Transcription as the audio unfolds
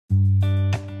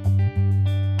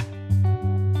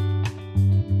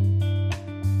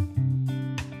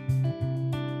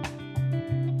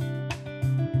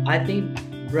I think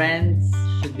brands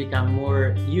should become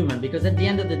more human because at the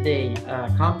end of the day,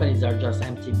 companies are just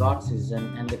empty boxes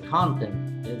and the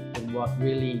content is what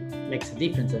really makes a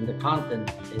difference. And the content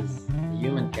is the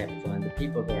human capital and the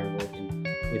people that are working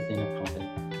within a company.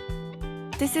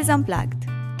 This is Unplugged,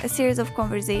 a series of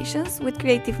conversations with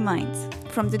creative minds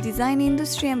from the design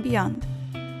industry and beyond,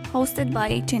 hosted by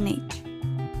H&H.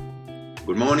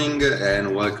 Good morning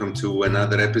and welcome to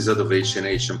another episode of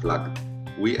H&H Unplugged.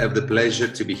 We have the pleasure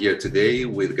to be here today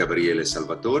with Gabriele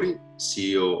Salvatori,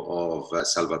 CEO of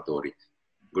Salvatori.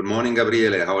 Good morning,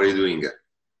 Gabriele. How are you doing? Good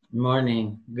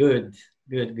morning. Good.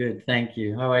 Thank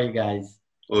you. How are you guys?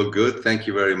 All good. Thank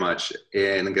you very much.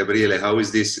 And Gabriele, how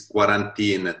is this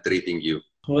quarantine treating you?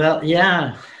 Well,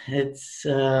 yeah, it's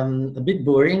a bit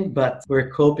boring, but we're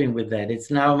coping with that.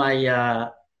 It's now my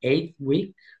 8th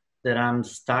week that I'm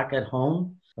stuck at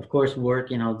home. Of course,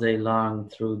 working all day long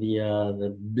through the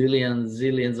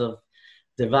zillions of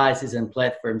devices and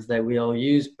platforms that we all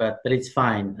use, but it's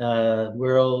fine.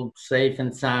 We're all safe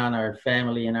and sound, our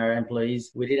family and our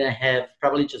employees. We didn't have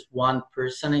probably just one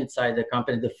person inside the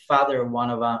company. The father of one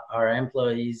of our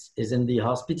employees is in the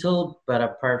hospital, but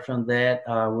apart from that,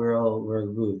 we're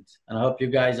good. And I hope you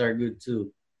guys are good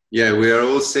too. Yeah, we are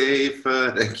all safe.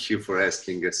 Thank you for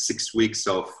asking. 6 weeks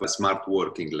of smart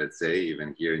working, let's say,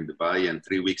 even here in Dubai, and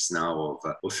 3 weeks now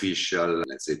of official,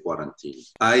 let's say, quarantine.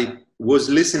 I was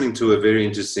listening to a very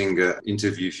interesting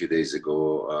interview a few days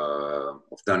ago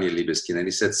of Daniel Libeskind, and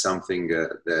he said something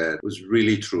that was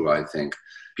really true, I think.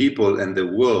 People and the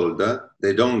world,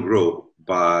 they don't grow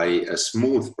by a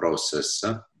smooth process,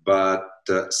 but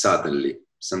suddenly.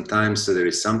 Sometimes there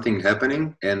is something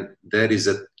happening and that is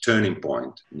a turning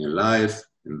point in your life,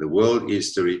 in the world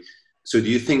history. So do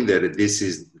you think that this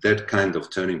is that kind of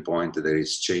turning point that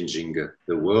is changing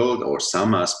the world or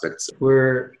some aspects?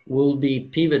 We'll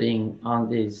be pivoting on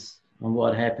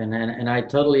what happened. And I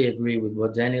totally agree with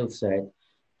what Daniel said.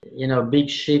 You know, big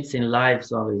shifts in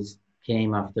lives always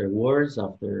came after wars,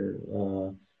 after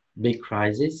big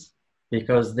crises,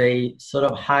 because they sort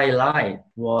of highlight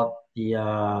what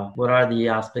are the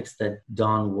aspects that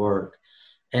don't work.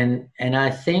 And I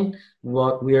think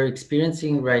what we are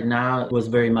experiencing right now was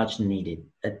very much needed,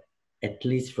 at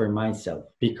least for myself,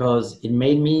 because it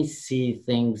made me see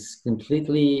things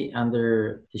completely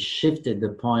shifted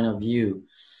the point of view.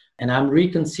 And I'm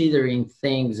reconsidering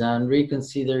things, I'm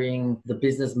reconsidering the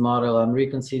business model, I'm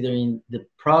reconsidering the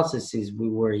processes we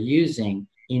were using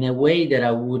in a way that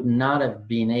I would not have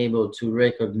been able to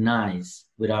recognize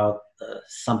without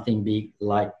something big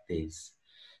like this.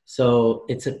 So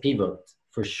it's a pivot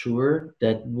for sure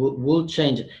that will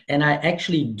change. And I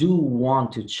actually do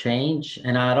want to change,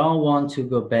 and I don't want to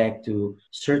go back to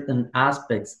certain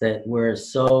aspects that were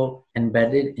so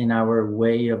embedded in our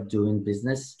way of doing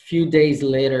business. A few days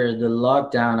later,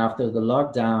 after the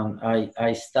lockdown,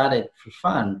 I started for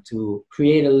fun to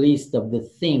create a list of the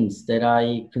things that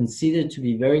I considered to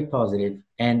be very positive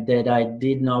and that I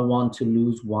did not want to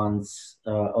lose once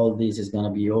all this is going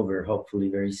to be over, hopefully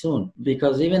very soon.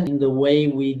 Because even in the way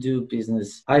we do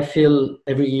business, I feel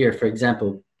every year, for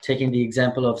example, taking the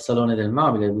example of Salone del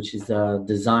Mobile, which is a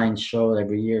design show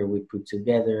every year we put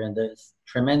together, and there's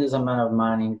tremendous amount of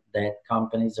money that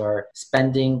companies are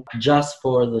spending just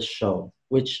for the show,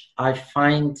 which I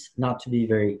find not to be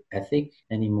very ethic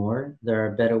anymore. There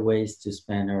are better ways to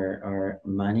spend our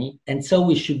money. And so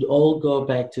we should all go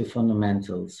back to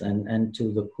fundamentals and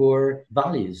to the core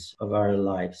values of our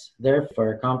lives. Therefore,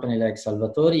 a company like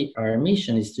Salvatori, our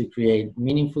mission is to create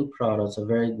meaningful products of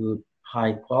very good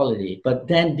high quality, but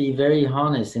then be very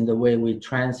honest in the way we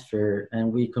transfer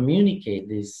and we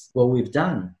communicate what we've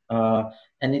done.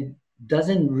 And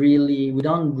we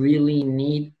don't really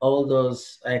need all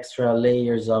those extra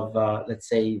layers of, let's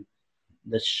say,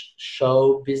 the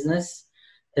show business.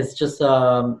 It's just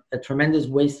a tremendous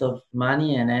waste of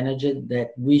money and energy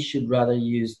that we should rather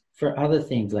use for other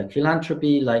things like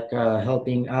philanthropy, like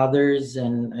helping others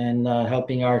and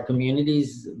helping our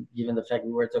communities, given the fact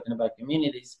we were talking about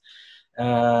communities.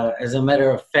 As a matter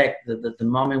of fact, the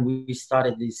moment we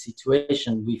started this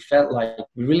situation, we felt like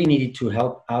we really needed to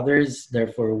help others.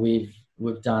 Therefore, we've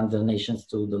done donations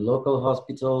to the local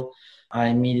hospital. I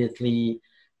immediately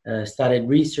started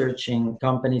researching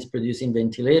companies producing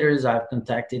ventilators. I've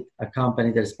contacted a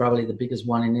company that's probably the biggest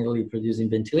one in Italy producing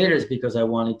ventilators because I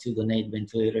wanted to donate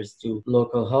ventilators to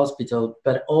local hospital.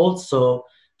 But also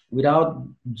without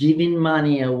giving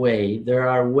money away, there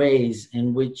are ways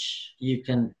in which you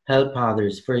can help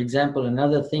others. For example,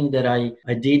 another thing that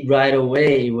I did right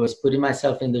away was putting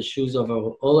myself in the shoes of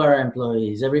all our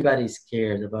employees. Everybody's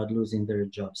scared about losing their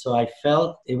job. So I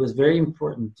felt it was very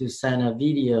important to send a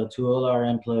video to all our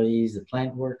employees, the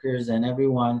plant workers, and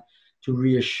everyone, to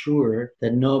reassure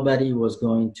that nobody was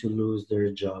going to lose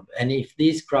their job. And if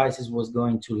this crisis was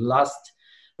going to last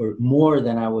or more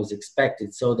than I was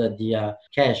expected, so that the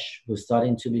cash was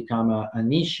starting to become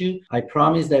an issue, I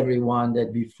promised everyone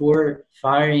that before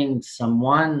firing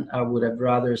someone, I would have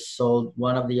rather sold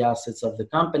one of the assets of the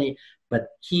company, but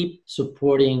keep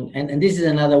supporting. And this is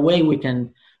another way we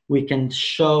can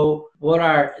show what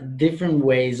are different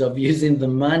ways of using the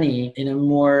money in a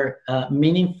more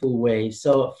meaningful way.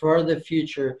 So for the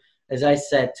future, as I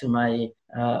said to my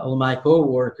all my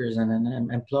co-workers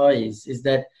and employees, is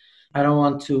that I don't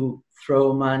want to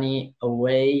throw money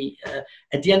away.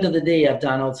 At the end of the day, I've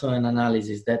done also an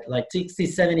analysis that like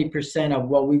 60-70% of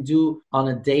what we do on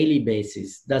a daily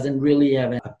basis doesn't really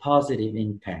have a positive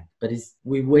impact, but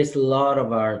we waste a lot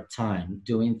of our time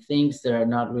doing things that are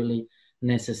not really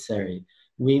necessary.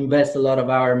 We invest a lot of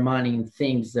our money in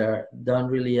things that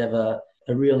don't really have a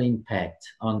real impact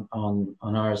on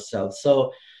ourselves.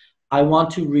 So I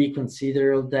want to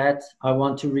reconsider all that. I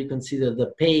want to reconsider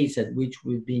the pace at which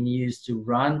we've been used to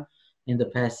run in the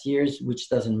past years, which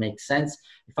doesn't make sense.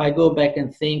 If I go back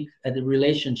and think at the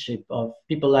relationship of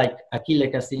people like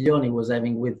Achille Castiglioni was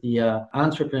having with the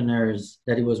entrepreneurs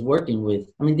that he was working with,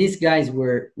 I mean, these guys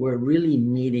were really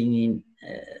meeting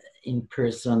in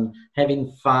person,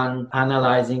 having fun,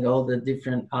 analyzing all the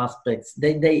different aspects.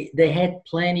 They had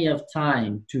plenty of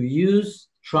time to use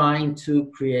trying to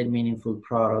create meaningful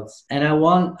products. And I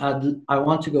want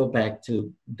to go back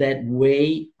to that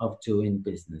way of doing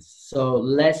business. So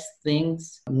less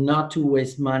things, not to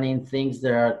waste money in things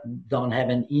that don't have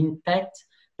an impact,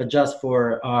 but just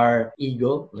for our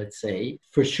ego, let's say.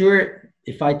 For sure,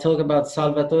 if I talk about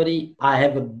Salvatori, I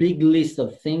have a big list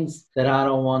of things that I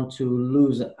don't want to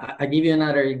lose. I give you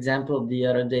another example. The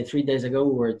other day, 3 days ago,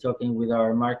 we were talking with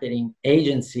our marketing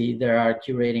agency that are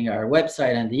curating our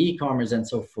website and the e-commerce and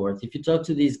so forth. If you talk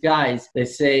to these guys, they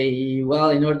say, well,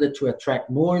 in order to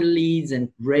attract more leads and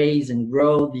raise and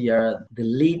grow the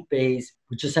lead base,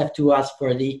 we just have to ask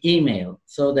for the email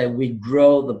so that we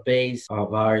grow the base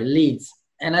of our leads.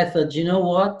 And I thought, you know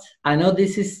what? I know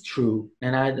this is true.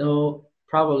 And I know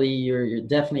probably you're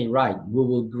definitely right. We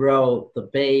will grow the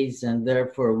base and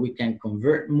therefore we can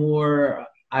convert more.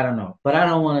 I don't know. But I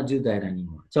don't want to do that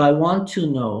anymore. So I want to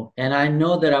know, and I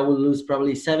know that I will lose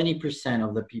probably 70%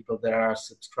 of the people that are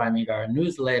subscribing to our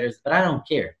newsletters, but I don't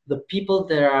care. The people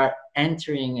that are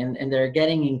entering and they're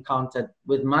getting in contact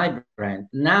with my brand,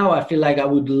 now I feel like I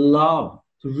would love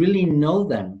to really know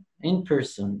them in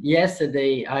person.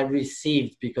 Yesterday, I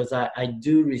received, because I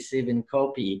do receive in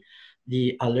copy,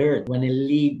 the alert when a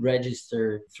lead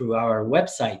registered through our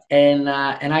website, and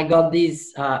I got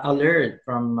this alert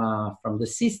from the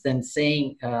system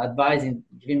saying,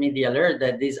 giving me the alert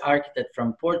that this architect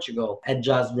from Portugal had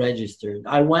just registered.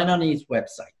 I went on his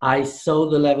website. I saw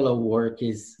the level of work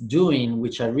he's doing,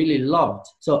 which I really loved.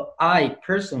 So I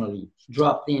personally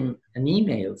dropped him an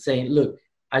email saying, look,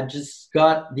 I just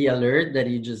got the alert that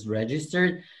you just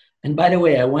registered. And by the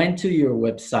way, I went to your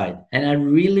website and I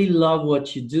really love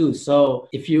what you do. So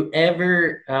if you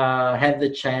ever have the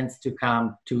chance to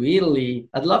come to Italy,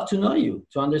 I'd love to know you,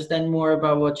 to understand more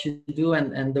about what you do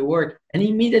and the work. And he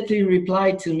immediately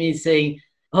replied to me saying,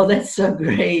 oh, that's so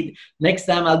great. Next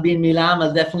time I'll be in Milan,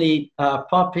 I'll definitely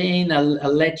pop in.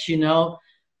 I'll let you know.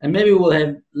 And maybe we'll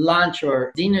have lunch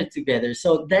or dinner together.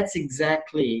 So that's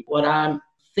exactly what I'm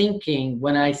thinking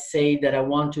when I say that I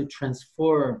want to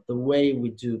transform the way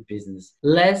we do business.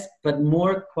 Less, but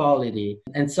more quality.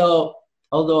 And so,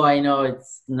 although I know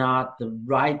it's not the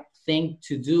right thing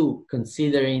to do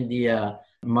considering the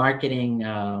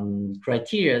marketing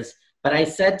criteria, but I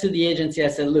said to the agency, I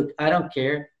said, look, I don't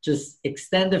care. Just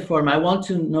extend the form. I want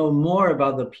to know more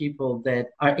about the people that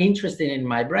are interested in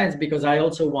my brands, because I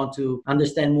also want to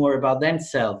understand more about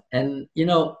themselves. And, you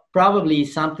know, probably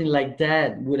something like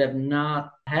that would have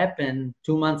not happened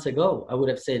 2 months ago. I would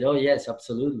have said, oh, yes,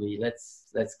 absolutely.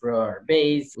 Let's grow our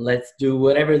base. Let's do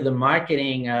whatever the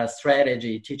marketing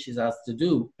strategy teaches us to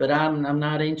do. But I'm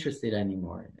not interested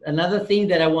anymore. Another thing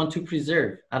that I want to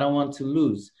preserve, I don't want to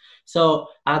lose. So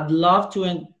I'd love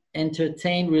to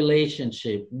entertain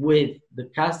relationship with the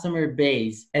customer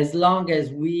base as long as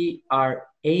we are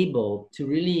able to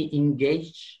really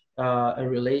engage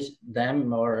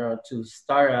them or to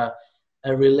start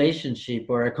a relationship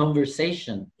or a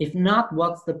conversation. If not,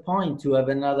 what's the point to have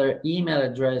another email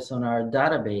address on our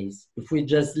database if we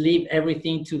just leave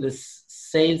everything to the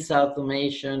sales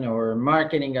automation or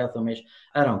marketing automation?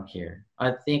 I don't care.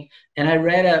 I think, and I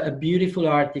read a beautiful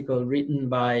article written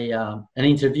by an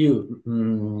interview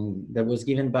that was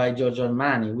given by Giorgio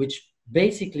Armani, which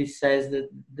basically says that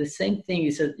the same thing.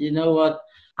 He said, you know what?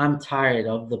 I'm tired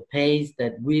of the pace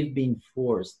that we've been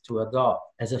forced to adopt.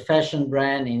 As a fashion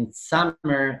brand, in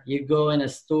summer, you go in a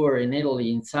store in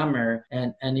Italy in summer,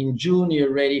 and in June, you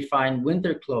already find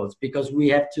winter clothes because we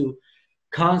have to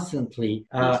constantly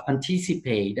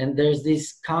anticipate. And there's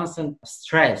this constant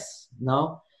stress,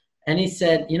 no? And he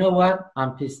said, you know what?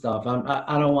 I'm pissed off.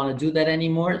 I don't want to do that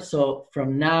anymore. So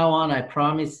from now on, I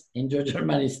promise in Giorgio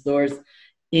Armani stores,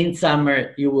 in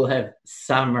summer, you will have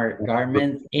summer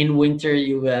garments. In winter,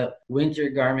 you have winter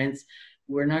garments.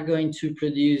 We're not going to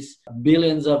produce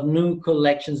billions of new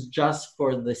collections just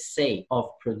for the sake of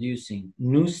producing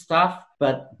new stuff,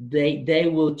 but they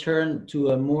will turn to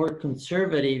a more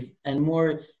conservative and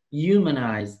more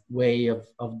humanized way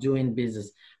of doing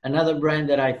business. Another brand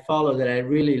that I follow that I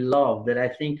really love, that I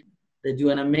think they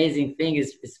do an amazing thing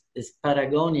is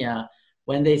Patagonia.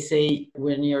 When they say,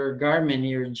 when your garment,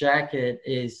 your jacket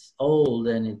is old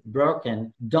and it's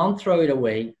broken, don't throw it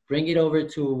away. Bring it over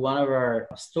to one of our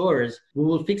stores. We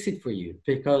will fix it for you,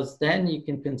 because then you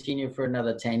can continue for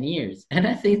another 10 years. And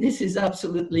I think this is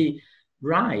absolutely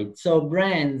right. So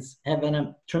brands have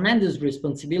a tremendous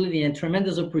responsibility and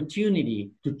tremendous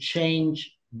opportunity to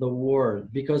change the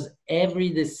world, because every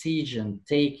decision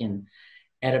taken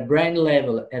at a brand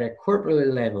level, at a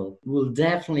corporate level, will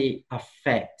definitely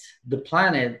affect the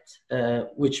planet,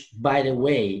 which, by the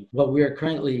way, what we are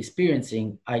currently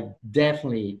experiencing, I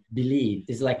definitely believe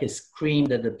is like a scream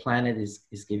that the planet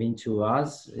is giving to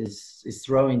us, is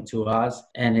throwing to us.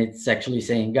 And it's actually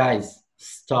saying, guys,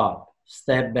 stop,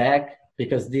 step back,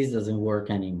 because this doesn't work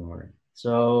anymore.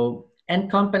 So, and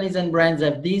companies and brands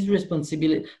have these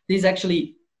responsibilities, these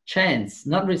actually chance,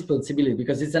 not responsibility,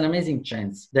 because it's an amazing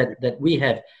chance that we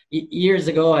have. Years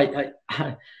ago,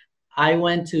 I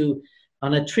went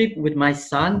on a trip with my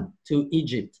son to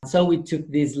Egypt. So we took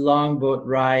this long boat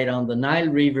ride on the Nile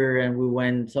River, and we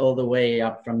went all the way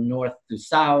up from north to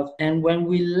south. And when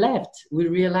we left, we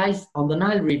realized on the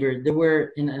Nile River, there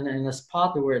were in a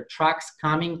spot, there were trucks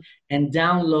coming and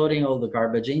downloading all the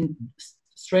garbage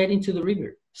straight into the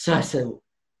river. So I said,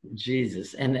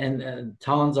 Jesus, and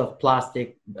tons of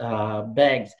plastic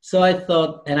bags. So I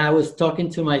thought, and I was talking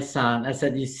to my son, I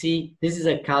said, you see, this is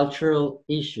a cultural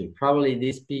issue. Probably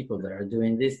these people that are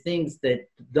doing these things that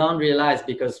don't realize,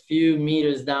 because few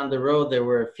meters down the road, there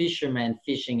were fishermen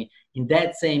fishing in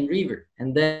that same river.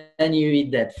 And then you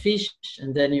eat that fish,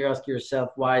 and then you ask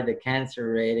yourself why the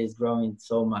cancer rate is growing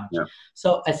so much. Yeah.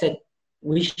 So I said,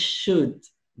 we should,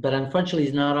 but unfortunately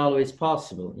it's not always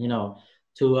possible,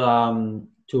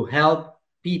 to help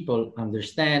people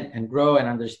understand and grow and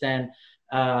understand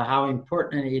how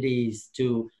important it is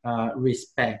to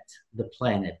respect the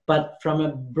planet. But from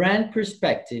a brand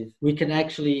perspective, we can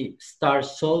actually start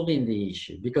solving the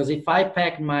issue. Because if I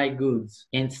pack my goods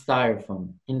in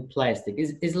styrofoam, in plastic,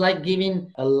 it's like giving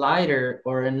a lighter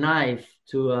or a knife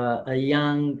to a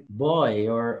young boy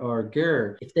or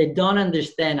girl. If they don't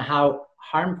understand how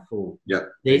harmful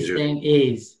this thing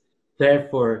is,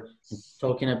 therefore,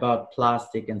 talking about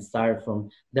plastic and styrofoam,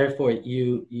 therefore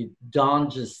you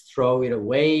don't just throw it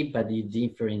away, but you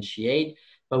differentiate.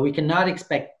 But we cannot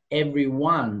expect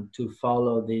everyone to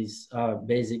follow these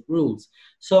basic rules.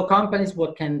 So companies,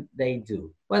 what can they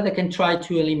do? Well, they can try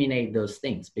to eliminate those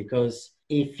things, because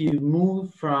if you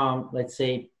move from, let's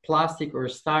say, plastic or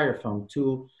styrofoam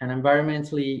to an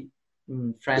environmentally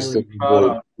friendly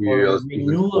product or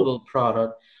renewable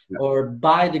product or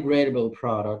biodegradable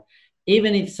product,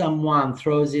 even if someone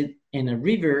throws it in a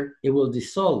river, it will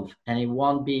dissolve and it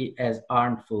won't be as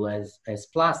harmful as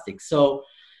plastic. So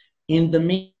in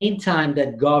the meantime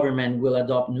that government will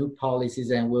adopt new policies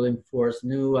and will enforce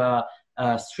new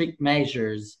strict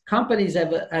measures, companies have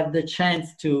the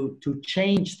chance to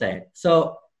change that.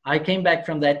 So I came back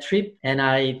from that trip and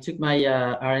I took my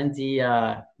R&D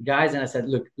guys and I said,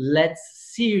 look, let's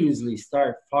seriously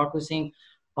start focusing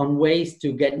on ways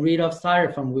to get rid of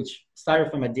styrofoam, which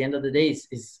styrofoam at the end of the day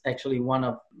is actually one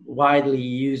of widely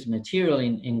used material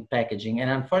in packaging, and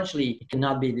unfortunately it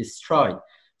cannot be destroyed.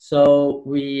 So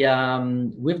we've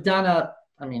done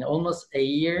almost a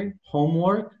year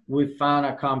homework. We found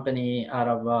a company out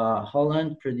of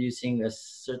Holland producing a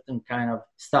certain kind of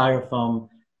styrofoam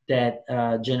that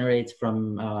generates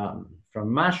from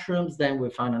mushrooms. Then we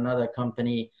found another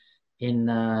company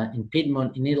in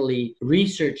Piedmont in Italy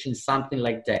researching something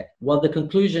like that. Well, the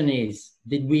conclusion is,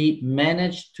 did we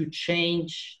manage to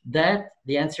change that?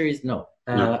 The answer is no.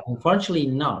 Unfortunately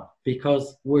not,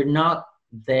 because we're not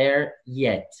there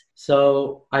yet.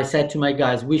 So I said to my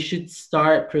guys, we should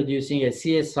start producing a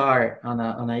CSR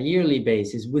on a yearly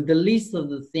basis with the list of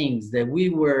the things that we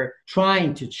were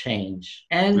trying to change.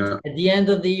 And at the end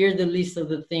of the year, the list of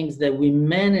the things that we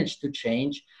managed to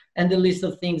change, and the list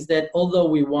of things that, although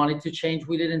we wanted to change,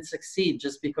 we didn't succeed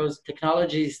just because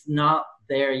technology is not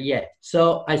there yet.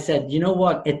 So I said, you know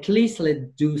what, at least let's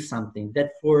do something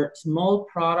that for small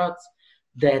products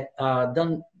that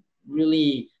don't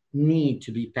really need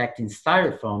to be packed in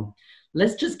styrofoam,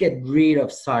 let's just get rid of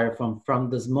styrofoam from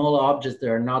the small objects that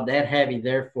are not that heavy,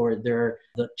 therefore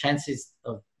the chances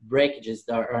of breakages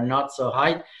are not so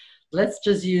high. Let's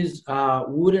just use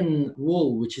wooden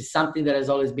wool, which is something that has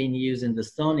always been used in the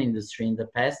stone industry in the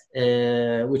past,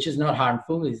 which is not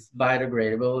harmful, it's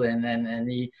biodegradable.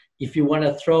 And if you want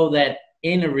to throw that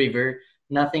in a river,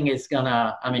 nothing is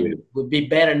gonna, it would be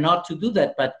better not to do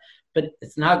that, but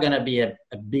it's not going to be a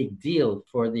big deal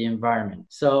for the environment.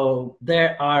 So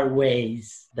there are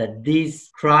ways that this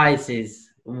crisis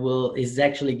is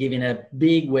actually giving a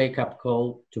big wake-up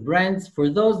call to brands. For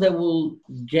those that will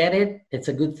get it, it's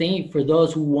a good thing. For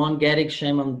those who won't get it,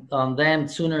 shame on them.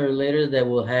 Sooner or later, they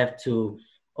will have to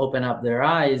open up their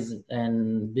eyes.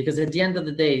 And because at the end of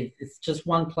the day, it's just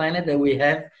one planet that we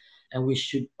have, and we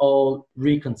should all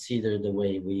reconsider the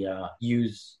way we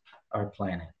use our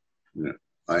planet. Yeah.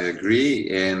 I agree.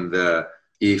 And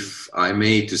if I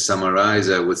may to summarize,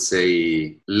 I would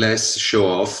say less show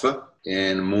off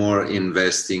and more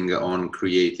investing on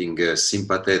creating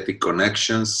sympathetic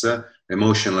connections,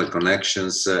 emotional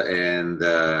connections, and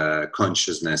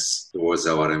consciousness towards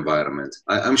our environment.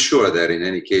 I'm sure that in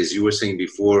any case, you were saying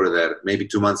before that maybe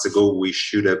 2 months ago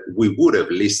we would have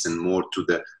listened more to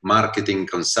the marketing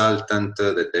consultant,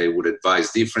 that they would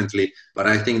advise differently. But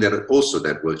I think that also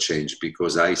that will change,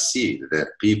 because I see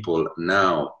that people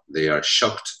now, they are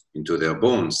shocked into their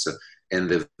bones, and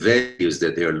the values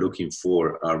that they are looking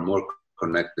for are more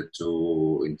connected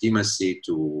to intimacy,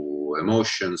 to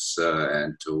emotions,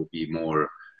 and to be more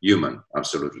human.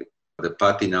 Absolutely. The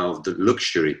patina of the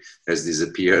luxury has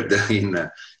disappeared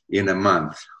in a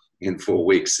month, in 4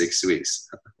 weeks, 6 weeks.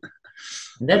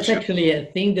 That's actually a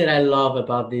thing that I love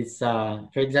about this.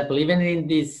 For example, even in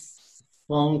this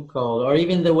phone call, or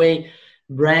even the way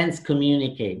brands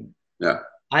communicate. Yeah.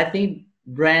 I think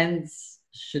brands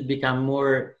should become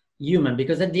more human,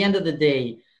 because at the end of the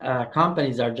day,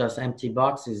 companies are just empty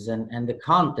boxes, and the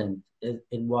content is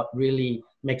what really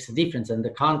makes a difference. And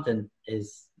the content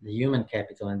is the human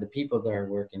capital and the people that are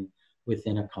working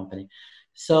within a company.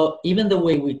 So even the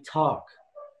way we talk,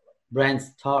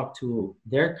 brands talk to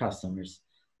their customers,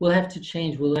 will have to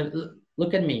change.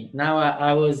 Look at me now.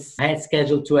 I had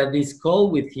scheduled to have this call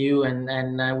with you,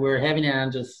 and we're having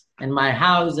it just in my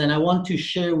house, and I want to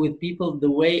share with people the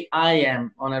way I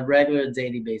am on a regular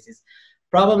daily basis.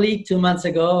 Probably 2 months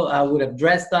ago, I would have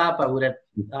dressed up. I would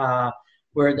have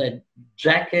wear the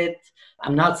jacket.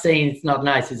 I'm not saying it's not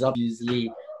nice. It's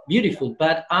obviously beautiful,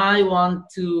 but I want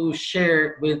to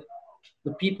share with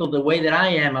the people the way that I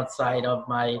am outside of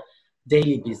my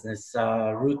daily business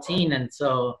routine. And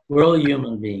so we're all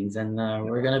human beings, and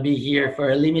we're going to be here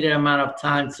for a limited amount of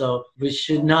time. So we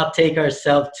should not take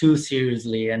ourselves too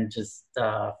seriously, and just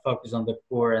focus on the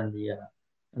core and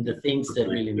the things that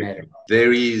really matter.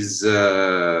 There is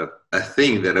a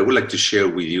thing that I would like to share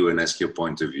with you and ask your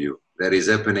point of view. That is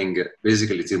happening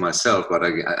basically to myself, but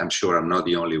I'm sure I'm not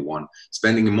the only one.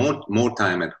 Spending more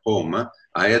time at home,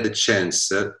 I had the chance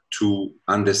to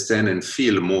understand and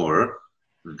feel more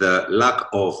the lack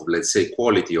of, let's say,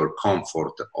 quality or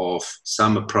comfort of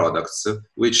some products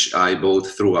which I bought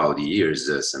throughout the years,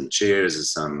 some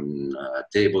chairs, some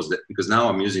tables, because now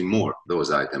I'm using more those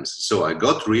items. So I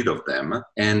got rid of them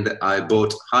and I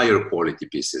bought higher quality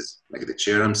pieces, like the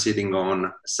chair I'm sitting on,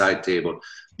 a side table.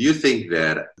 Do you think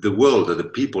that the world, the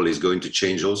people is going to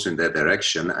change also in that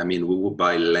direction? I mean, we will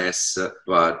buy less,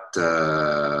 but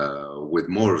with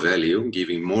more value,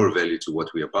 giving more value to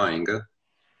what we are buying?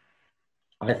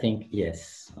 I think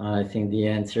yes. I think the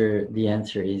answer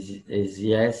is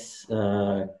yes.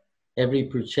 Every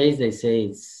purchase, they say,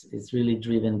 it's really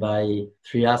driven by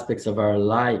 3 aspects of our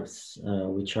lives,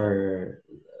 which are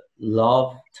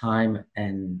love, time,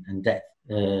 and death.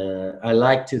 I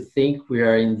like to think we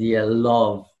are in the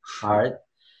love part,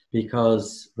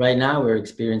 because right now we're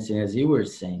experiencing, as you were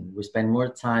saying, we spend more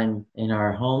time in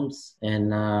our homes, and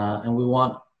we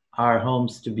want our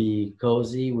homes to be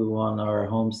cozy. We want our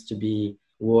homes to be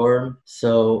warm.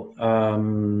 So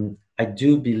I do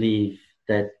believe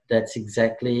that that's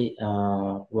exactly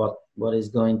what is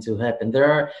going to happen. There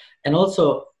are, and also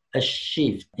a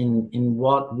shift in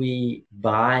what we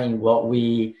buy, in what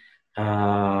we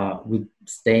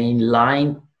stay in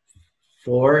line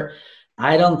for.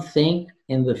 I don't think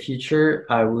in the future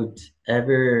I would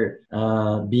ever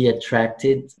be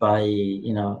attracted by,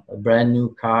 you know, a brand new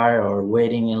car or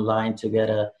waiting in line to get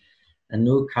a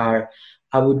new car.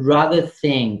 I would rather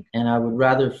think and I would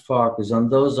rather focus on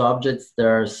those objects that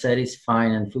are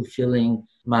satisfying and fulfilling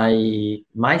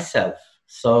myself.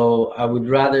 So I would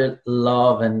rather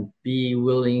love and be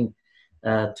willing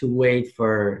to wait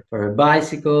for a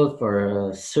bicycle, for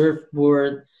a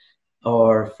surfboard,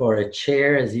 or for a chair,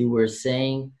 as you were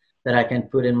saying, that I can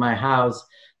put in my house.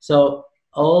 So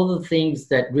all the things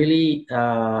that really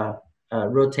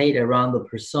rotate around the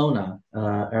persona,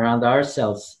 around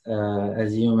ourselves as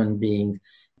human beings.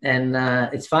 And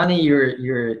it's funny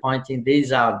you're pointing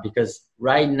these out, because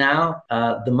right now,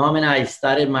 the moment I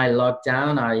started my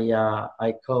lockdown, I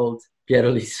called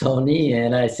Piero Lissoni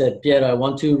and I said, Piero, I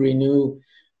want to renew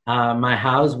my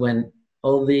house when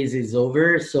all this is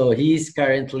over. So he's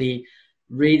currently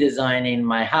redesigning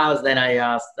my house. Then I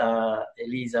asked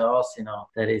Elisa Ossino,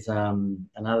 that is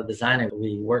another designer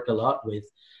we work a lot with,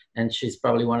 and she's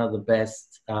probably one of the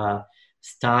best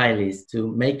stylists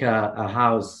to make a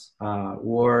house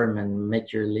warm and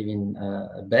make your living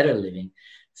a better living.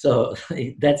 So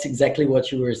that's exactly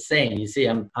what you were saying. You see,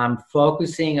 I'm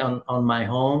focusing on my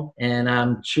home, and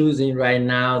I'm choosing right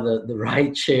now the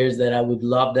right chairs that I would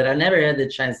love, that I never had the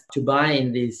chance to buy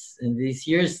in these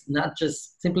years, not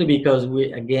just simply because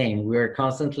we're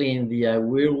constantly in the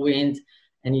whirlwind,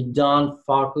 and you don't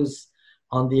focus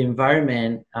on the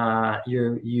environment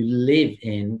you live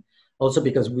in, also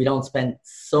because we don't spend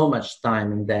so much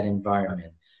time in that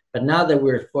environment. But now that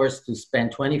we're forced to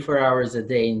spend 24 hours a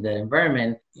day in that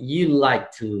environment, you like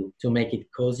to make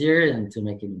it cozier and to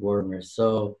make it warmer.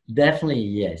 So definitely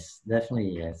yes.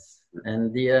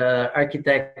 And the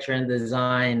architecture and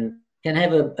design can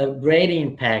have a great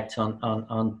impact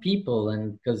on people.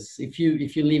 And because if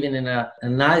you live in a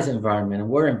nice environment, a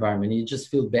warm environment, you just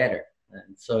feel better.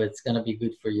 And so it's going to be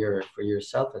good for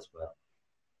yourself as well.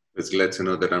 It's glad to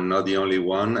know that I'm not the only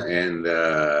one, and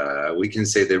we can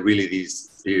say that really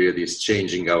this period is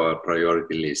changing our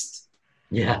priority list.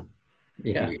 Yeah,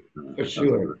 for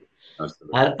sure.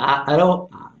 Absolutely.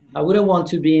 I wouldn't want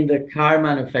to be in the car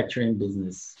manufacturing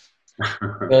business,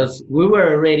 because we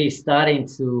were already starting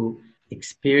to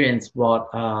experience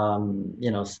what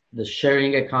the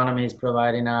sharing economy is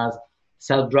providing us,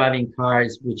 self-driving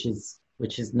cars, which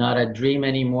is not a dream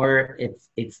anymore.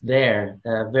 It's there.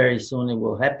 Very soon it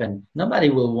will happen. Nobody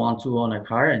will want to own a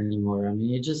car anymore. I mean,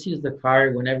 you just use the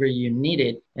car whenever you need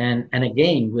it. And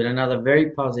again, with another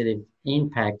very positive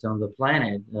impact on the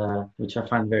planet, which I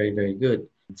find very, very good.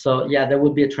 So yeah, there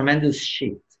will be a tremendous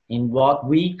shift in what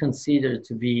we consider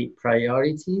to be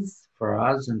priorities for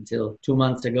us until 2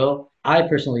 months ago. I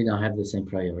personally don't have the same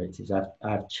priorities.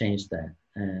 I've changed that,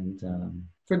 and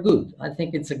for good. I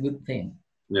think it's a good thing.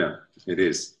 Yeah, it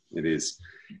is. It is.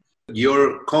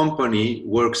 Your company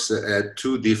works at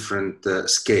two different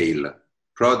scale: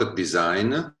 product design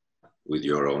with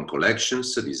your own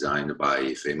collections designed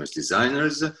by famous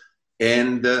designers,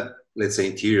 and let's say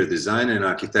interior design and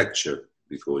architecture,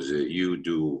 because you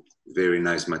do very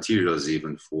nice materials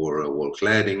even for wall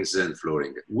claddings and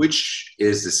flooring. Which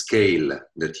is the scale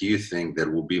that you think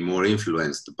that will be more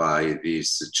influenced by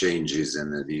these changes and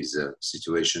these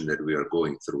situation that we are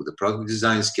going through, the product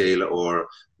design scale or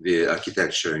the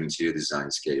architecture and interior design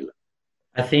scale?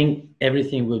 I think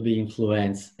everything will be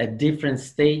influenced at different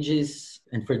stages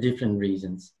and for different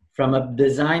reasons. From a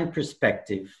design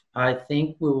perspective, I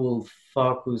think we will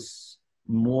focus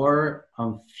more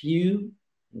on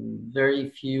very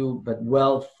few, but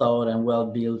well thought and well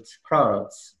built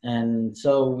products. And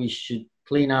so we should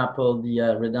clean up all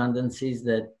the redundancies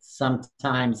that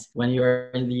sometimes when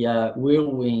you're in the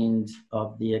whirlwind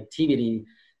of the activity,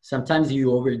 sometimes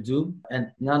you overdo,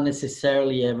 and not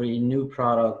necessarily every new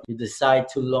product you decide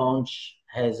to launch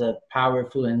has a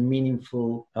powerful and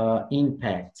meaningful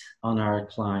impact on our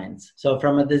clients. So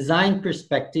from a design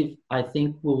perspective, I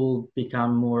think we will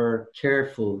become more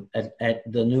careful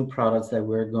at the new products that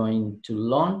we're going to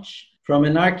launch. From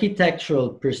an architectural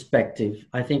perspective,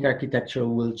 I think architecture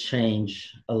will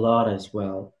change a lot as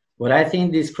well. What I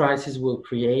think this crisis will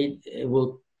create, it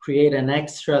will create an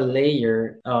extra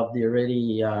layer of the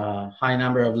already high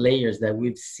number of layers that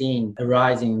we've seen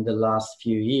arising in the last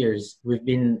few years. We've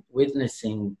been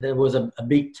witnessing, there was a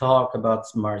big talk about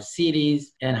smart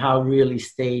cities and how real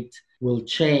estate will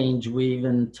change. We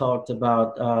even talked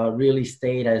about real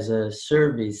estate as a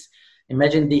service.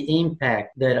 imagine the impact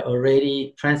that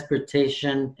already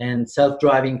transportation and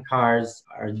self-driving cars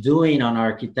are doing on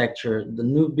architecture. The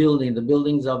new building, the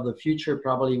buildings of the future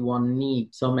probably won't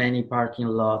need so many parking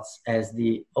lots as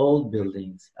the old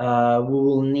buildings. We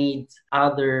will need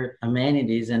other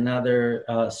amenities and other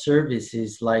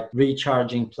services like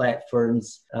recharging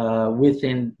platforms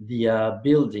within the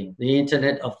building. The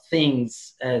Internet of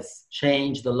Things has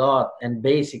changed a lot. And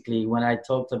basically, when I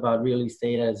talked about real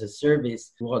estate as a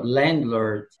service, what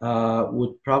landlords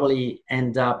would probably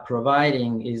end up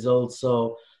providing is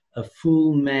also a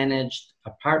full managed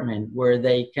apartment where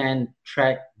they can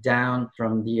track down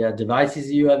from the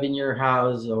devices you have in your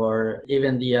house, or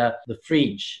even the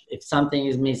fridge. If something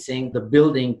is missing, the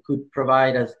building could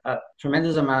provide a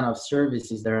tremendous amount of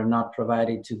services that are not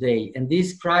provided today. And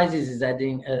this crisis is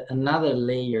adding another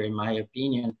layer, in my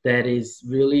opinion, that is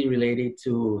really related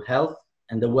to health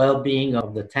and the well-being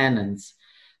of the tenants.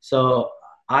 So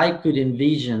I could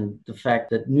envision the fact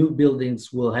that new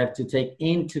buildings will have to take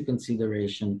into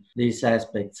consideration these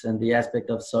aspects and the aspect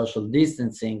of social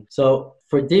distancing. So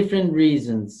for different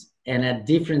reasons and at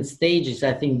different stages,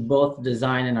 I think both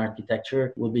design and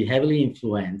architecture will be heavily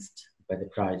influenced by the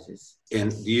crisis.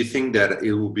 And do you think that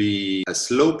it will be a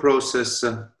slow process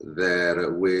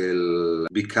that will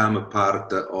become a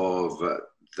part of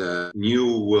the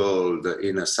new world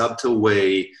in a subtle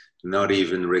way, not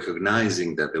even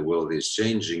recognizing that the world is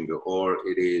changing, or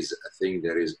it is a thing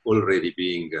that is already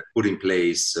being put in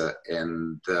place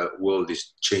and the world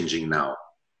is changing now?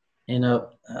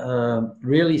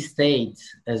 Real estate,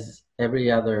 as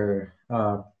every other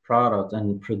product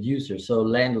and producer, so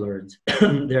landlords,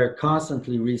 they're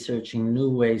constantly researching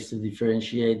new ways to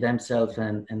differentiate themselves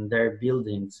and their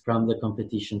buildings from the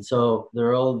competition. So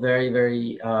they're all very,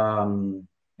 very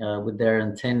with their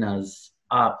antennas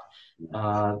up.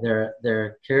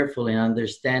 They're careful in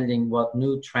understanding what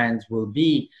new trends will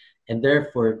be, and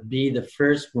therefore be the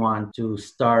first one to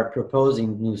start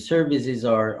proposing new services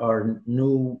or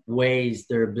new ways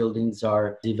their buildings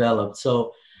are developed.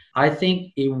 So I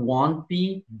think it won't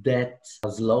be that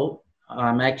slow.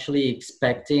 I'm actually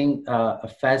expecting a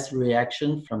fast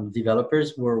reaction from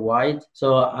developers worldwide.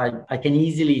 So I can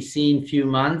easily see in a few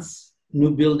months new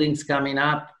buildings coming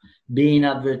up, being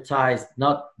advertised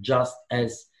not just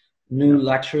as new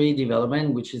luxury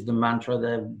development, which is the mantra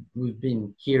that we've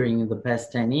been hearing in the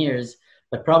past 10 years,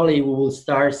 but probably we will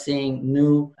start seeing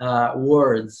new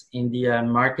words in the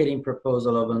marketing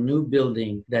proposal of a new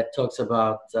building that talks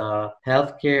about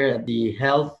healthcare, the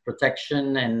health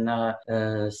protection and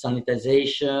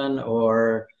sanitization,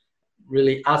 or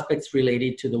really aspects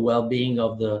related to the well-being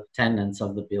of the tenants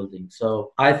of the building.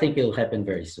 So I think it'll happen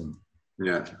very soon.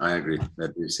 Yeah, I agree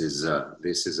that this is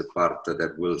a part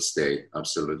that will stay,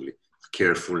 absolutely.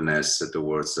 Carefulness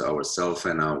towards ourselves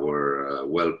and our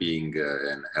well-being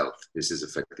and health. This is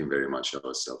affecting very much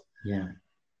ourselves. Yeah.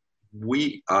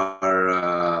 We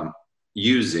are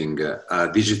using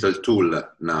a digital tool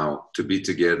now to be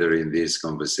together in this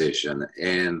conversation,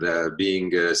 and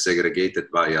being segregated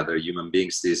by other human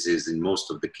beings. This is, in most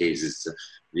of the cases,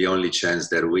 the only chance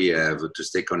that we have to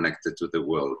stay connected to the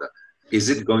world. Is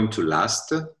it going to last?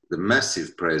 The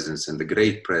massive presence and the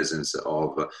great presence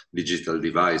of digital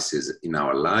devices in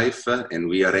our life, and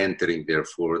we are entering,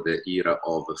 therefore, the era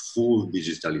of full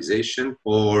digitalization,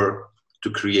 or to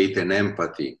create an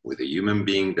empathy with a human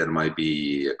being that might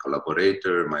be a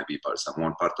collaborator, might be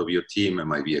someone part of your team, it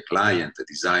might be a client, a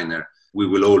designer. We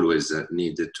will always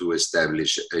need to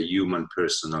establish a human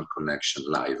personal connection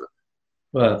live.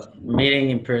 Well,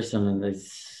 meeting in person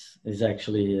is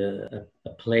actually a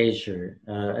pleasure.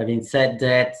 Having said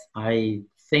that, I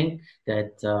think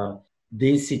that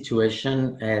this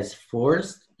situation has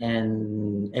forced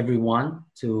everyone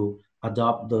to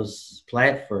adopt those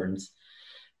platforms.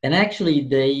 And actually,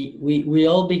 we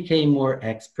all became more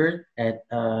expert at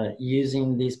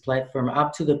using this platform,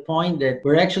 up to the point that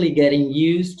we're actually getting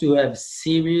used to have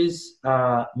serious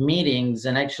meetings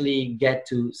and actually get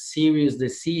to serious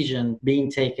decision being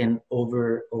taken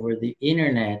over the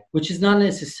internet, which is not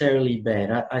necessarily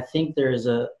bad. I think there's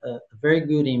a very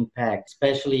good impact,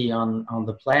 especially on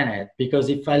the planet, because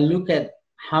if I look at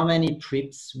how many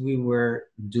trips we were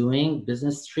doing,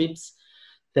 business trips,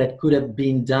 that could have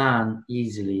been done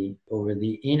easily over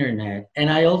the internet. And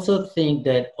I also think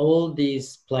that all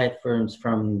these platforms,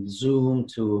 from Zoom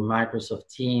to Microsoft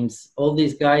Teams, all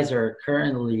these guys are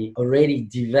currently already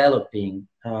developing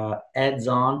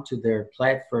adds-on to their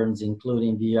platforms,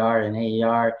 including VR and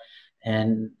AR.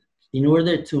 And in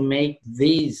order to make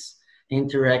these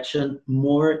interaction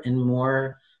more and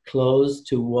more close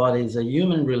to what is a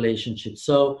human relationship.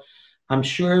 So I'm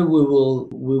sure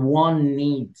we won't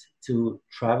need to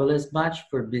travel as much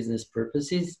for business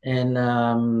purposes,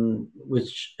 and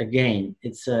which again,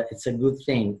 it's a good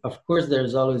thing. Of course,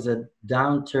 there's always a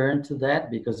downturn to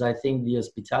that, because I think the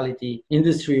hospitality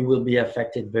industry will be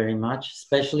affected very much,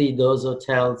 especially those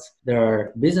hotels that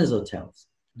are business hotels.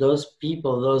 Those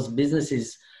people, those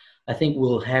businesses, I think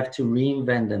will have to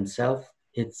reinvent themselves.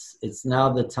 It's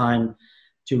now the time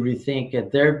to rethink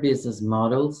at their business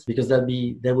models, because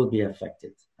they will be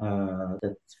affected.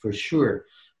 That's for sure.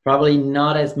 Probably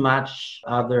not as much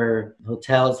other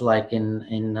hotels like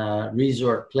in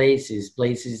resort places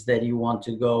that you want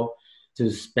to go to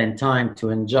spend time, to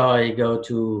enjoy, go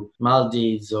to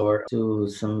Maldives or to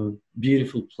some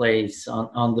beautiful place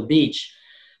on the beach.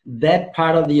 That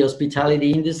part of the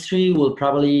hospitality industry won't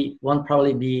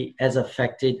probably be as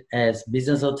affected as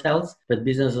business hotels, but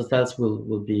business hotels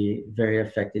will be very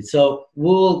affected. So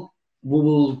we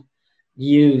will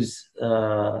use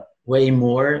way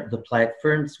more the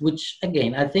platforms, which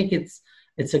again, I think it's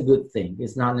a good thing.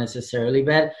 It's not necessarily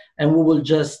bad. And we will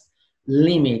just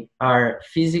limit our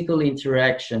physical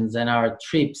interactions and our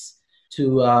trips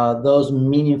to those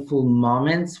meaningful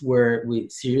moments where we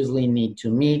seriously need to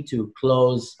meet, to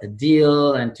close a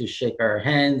deal and to shake our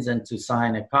hands and to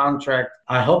sign a contract.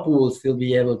 I hope we will still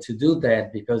be able to do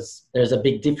that, because there's a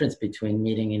big difference between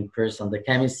meeting in person. The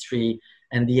chemistry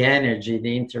and the energy,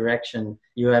 the interaction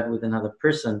you have with another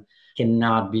person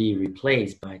cannot be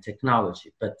replaced by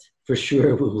technology. But for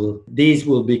sure, these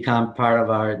will become part of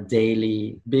our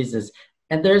daily business.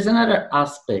 And there's another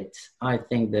aspect, I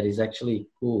think, that is actually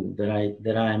cool that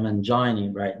I am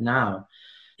enjoying right now,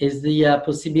 is the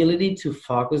possibility to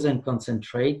focus and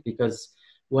concentrate. Because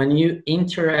when you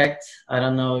interact, I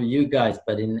don't know you guys,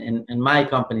 but in my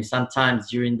company, sometimes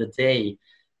during the day,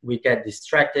 we get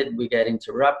distracted, we get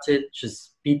interrupted,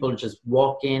 people just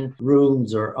walk in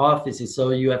rooms or offices. So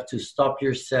you have to stop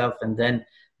yourself and then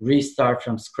restart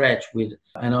from scratch with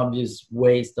an obvious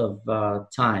waste of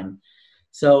time.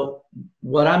 So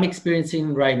what I'm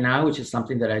experiencing right now, which is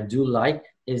something that I do like,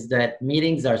 is that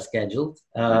meetings are scheduled.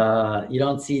 You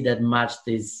don't see that much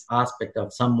this aspect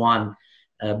of someone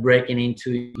breaking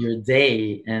into your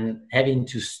day and having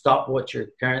to stop what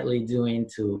you're currently doing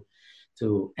to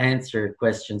answer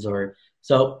questions.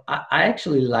 So I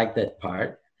actually like that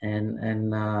part.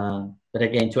 But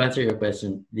again, to answer your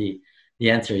question, the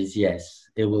answer is yes,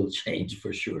 it will change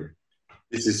for sure.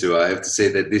 This is true. I have to say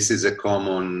that this is a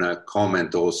common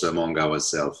comment also among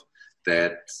ourselves,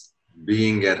 that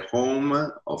being at home,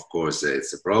 of course,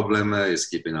 it's a problem, is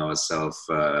keeping ourselves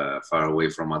far away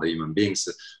from other human beings,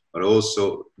 but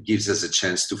also gives us a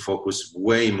chance to focus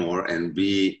way more and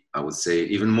be, I would say,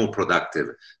 even more productive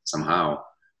somehow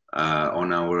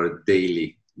on our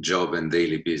daily job and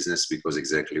daily business, because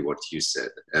exactly what you said.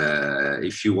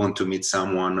 If you want to meet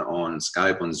someone on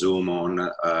Skype, on Zoom, on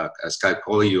a Skype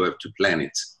call, you have to plan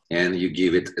it and you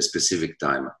give it a specific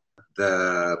time.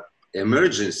 The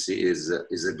emergency is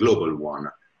a global one,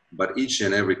 but each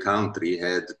and every country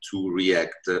had to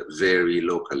react very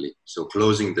locally. So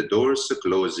closing the doors,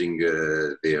 closing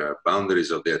their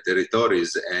boundaries of their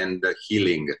territories, and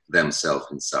healing themselves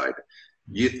inside.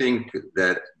 Do you think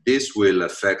that this will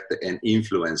affect and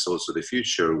influence also the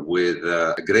future, with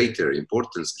a greater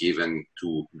importance given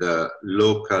to the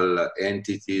local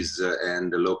entities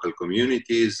and the local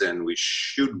communities, and we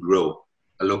should grow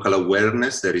a local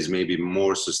awareness that is maybe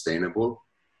more sustainable?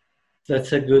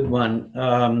 That's a good one.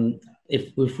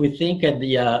 If we think at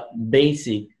the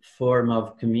basic form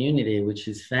of community, which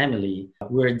is family,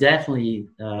 we're definitely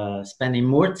spending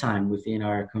more time within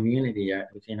our community,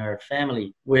 within our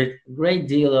family, with a great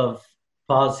deal of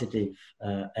positive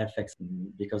effects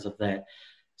because of that.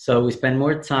 So we spend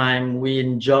more time, we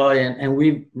enjoy, and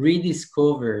we've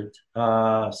rediscovered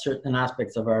certain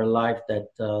aspects of our life that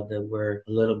were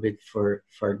a little bit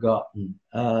forgotten.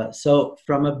 So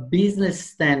from a business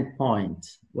standpoint,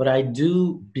 what I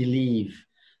do believe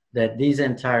that this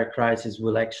entire crisis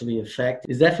will actually affect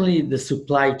is definitely the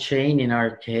supply chain in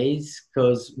our case,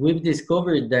 because we've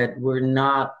discovered that we're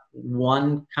not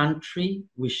one country.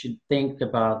 We should think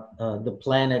about the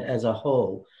planet as a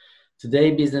whole.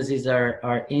 Today, businesses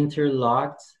are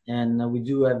interlocked, and we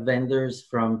do have vendors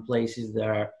from places that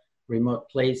are remote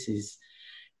places.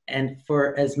 And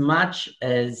for as much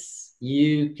as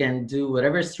you can do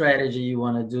whatever strategy you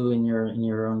want to do in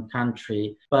your own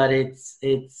country, but it's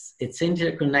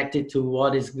interconnected to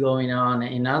what is going on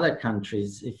in other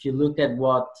countries. If you look at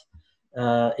what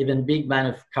even big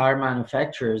car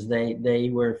manufacturers,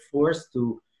 they were forced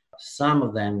to, some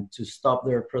of them, to stop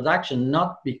their production,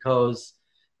 not because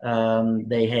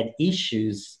they had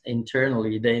issues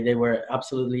internally. They were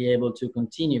absolutely able to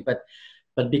continue, but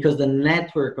because the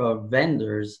network of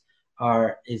vendors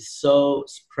is so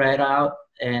spread out,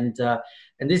 and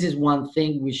this is one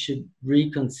thing we should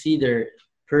reconsider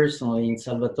personally in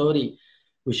Salvatori.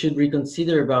 We should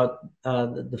reconsider about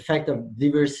the fact of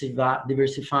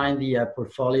diversifying the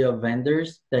portfolio of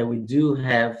vendors that we do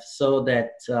have, so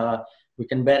that we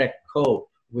can better cope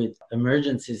with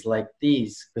emergencies like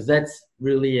these, because that's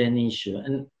really an issue.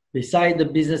 And beside the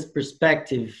business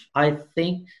perspective, I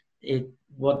think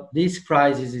what this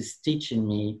crisis is teaching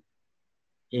me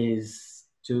is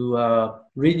to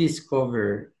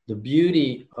rediscover the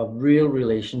beauty of real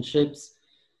relationships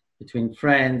between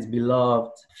friends,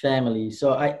 beloved, family.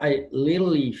 So I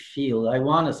literally feel I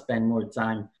want to spend more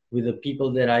time with the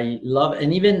people that I love,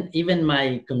 and even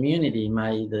my community,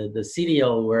 the city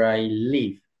where I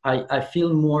live. I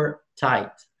feel more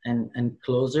tight and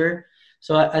closer.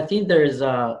 So I think there's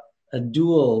a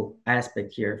dual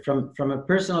aspect here. From a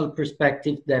personal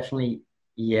perspective, definitely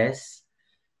yes.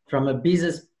 From a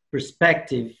business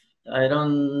perspective, I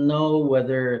don't know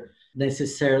whether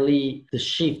necessarily the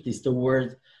shift is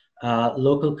toward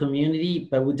local community,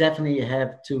 but we definitely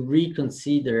have to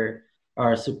reconsider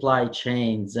our supply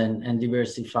chains and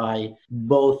diversify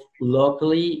both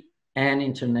locally and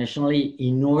internationally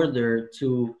in order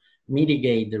to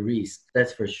mitigate the risk.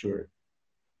 That's for sure.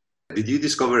 Did you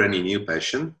discover any new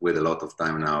passion with a lot of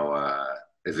time now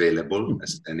available,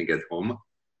 spending at home?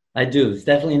 I do. It's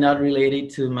definitely not related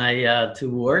to my to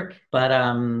work, but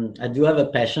I do have a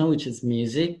passion, which is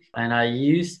music, and I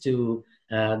used to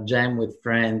jam with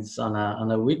friends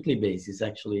on a weekly basis.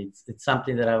 Actually, it's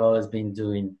something that I've always been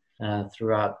doing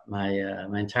throughout my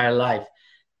entire life.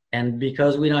 And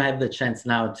because we don't have the chance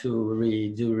now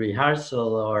to do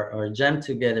rehearsal or jam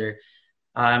together,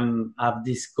 I've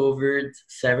discovered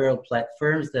several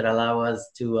platforms that allow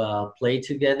us to play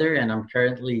together, and I'm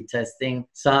currently testing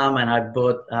some, and I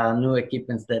bought new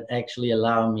equipments that actually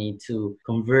allow me to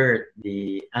convert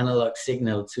the analog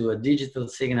signal to a digital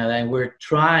signal, and we're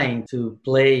trying to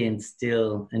play and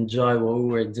still enjoy what we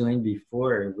were doing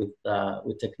before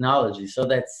with technology. So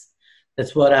that's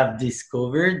what I've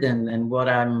discovered, and what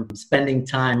I'm spending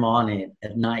time on it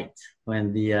at night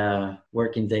when the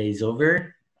working day is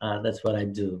over. That's what I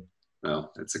do.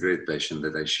 Well, it's a great passion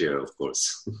that I share, of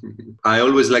course. I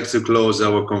always like to close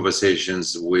our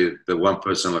conversations with the one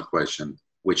personal question,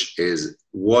 which is,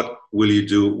 what will you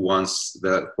do once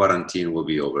the quarantine will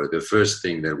be over? The first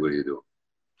thing that will you do?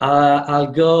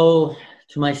 I'll go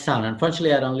to my son.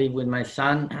 Unfortunately, I don't live with my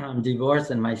son. I'm divorced,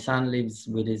 and my son lives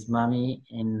with his mommy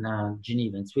in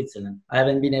Geneva, in Switzerland. I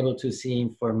haven't been able to see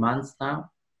him for months now.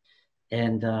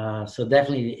 And so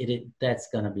definitely that's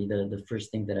going to be the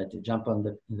first thing that I do, jump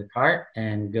in the car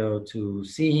and go to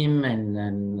see him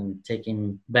and take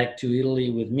him back to Italy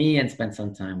with me and spend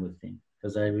some time with him,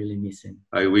 because I really miss him.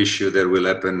 I wish you that will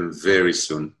happen very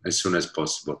soon, as soon as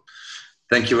possible.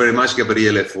 Thank you very much,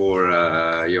 Gabriele, for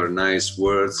your nice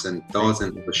words and thoughts,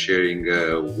 and for sharing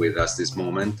with us this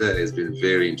moment. It's been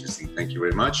very interesting. Thank you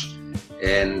very much.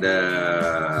 And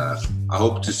I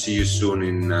hope to see you soon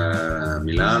in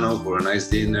Milano for a nice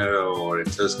dinner, or in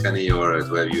Tuscany, or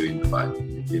to have you in Dubai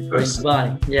in person.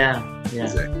 Dubai, yeah.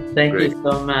 Exactly. Thank you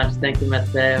so much. Thank you,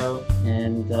 Matteo.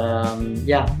 And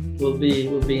we'll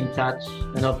be in touch,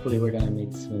 and hopefully we're gonna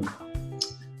meet soon.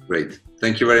 Great.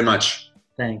 Thank you very much.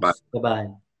 Thanks. Bye.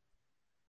 Bye-bye.